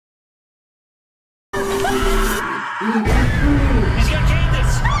He's got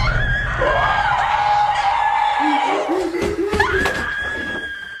Candace!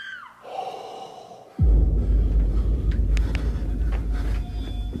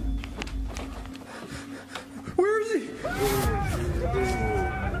 Where is he?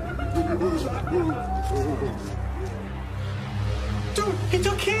 Dude, he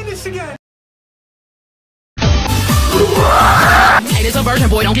took Candace again! Hey, this a virgin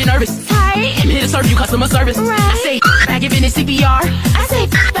boy, don't get nervous. Hi. I'm here to serve you customer service. Right. I say, I give in the CPR. I say,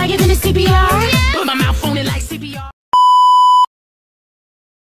 I give in the CPR. Yeah. Put my mouth on it like CPR.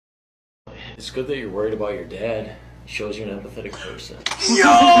 It's good that you're worried about your dad. Shows you're an empathetic person.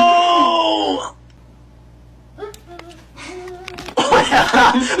 Yo!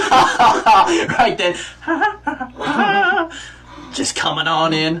 Right then. Just coming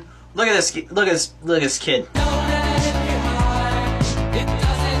on in. Look at this. Look at this kid.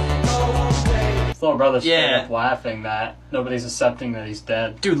 His little brother's straight up laughing that nobody's accepting that he's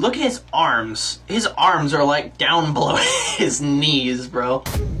dead. Dude, look at his arms. His arms are like down below his knees, bro.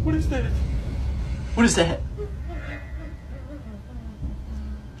 What is that? What is that?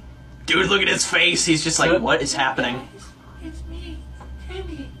 Dude, look at his face. He's just like, what is happening? It's me,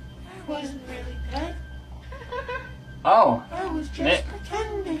 Timmy. I wasn't really dead. Oh. I was just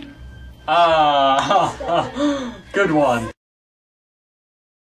pretending. Good one.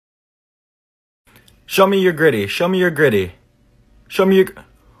 Show me your gritty. Show me your gritty. Show me your...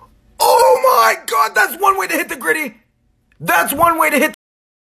 Oh my god, that's one way to hit the gritty! That's one way to hit...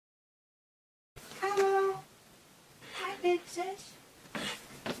 Hello. Hi, big sis.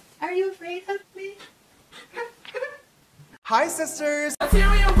 Are you afraid of me? Hi, sisters! I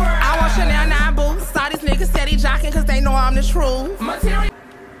want Chanel 9 boots. Saw these niggas steady jocking cause they know I'm the truth. Material.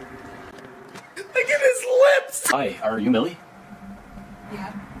 Look at his lips! Hi, are you Millie?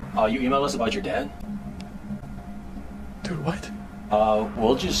 Yeah. You emailed us about your dad? Dude, what?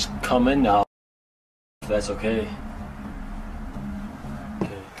 We'll just come in now. If that's okay.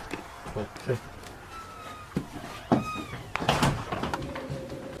 Okay.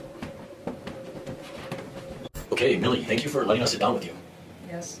 Okay, Millie, thank you for letting us sit down with you.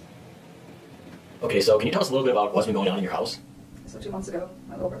 Yes. Okay, so can you tell us a little bit about what's been going on in your house? So 2 months ago,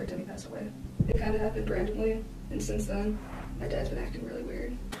 my little brother Timmy passed away. It kind of happened randomly, and since then, my dad's been acting really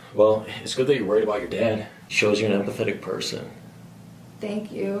weird. Well, it's good that you're worried about your dad. Shows you're an empathetic person.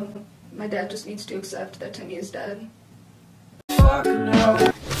 Thank you. My dad just needs to accept that Timmy is dead. Fuck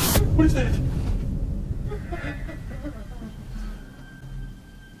no. What is that?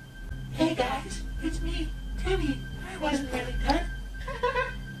 Hey guys, it's me, Timmy. I wasn't really dead.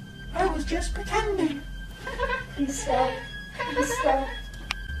 I was just pretending. Please stop. Please stop.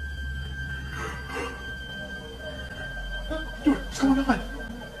 Dude, what's going on?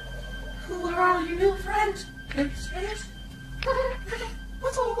 Who are all your new friends? Are you serious?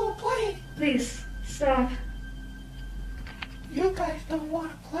 Let's all go play. Please, stop. You guys don't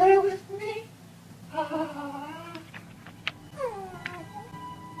want to play with me?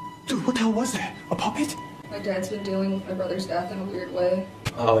 Dude, what the hell was that? A puppet? My dad's been dealing with my brother's death in a weird way.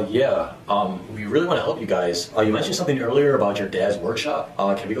 Yeah. We really want to help you guys. You mentioned something earlier about your dad's workshop.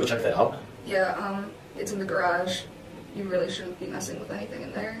 Can we go check that out? Yeah, it's in the garage. You really shouldn't be messing with anything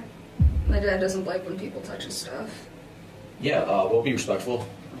in there. My dad doesn't like when people touch his stuff. Yeah, we'll be respectful.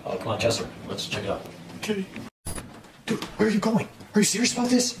 Come on, Chester, let's check it out. Okay. Dude, where are you going? Are you serious about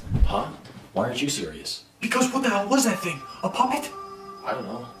this? Huh? Why aren't you serious? Because what the hell was that thing? A puppet? I don't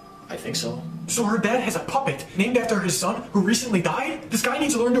know. I think so. So her dad has a puppet named after his son who recently died? This guy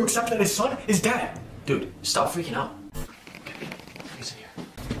needs to learn to accept that his son is dead. Dude, stop freaking out. Okay, what's in here?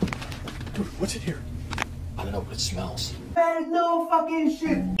 Dude, what's in here? I don't know, but it smells. There's no fucking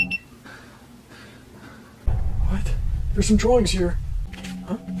shit. What? There's some drawings here.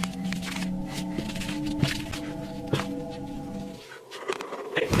 Huh?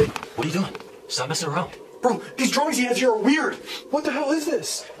 Hey, what are you doing? Stop messing around. Bro, these drawings he has here are weird. What the hell is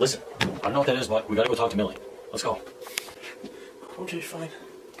this? Listen, I don't know what that is, but we gotta go talk to Millie. Let's go. Okay, fine.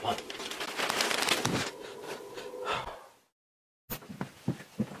 Come on.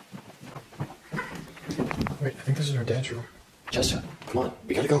 Wait, I think this is our dad's room. Chester, come on,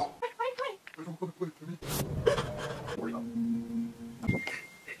 we gotta go. Wait. Wait.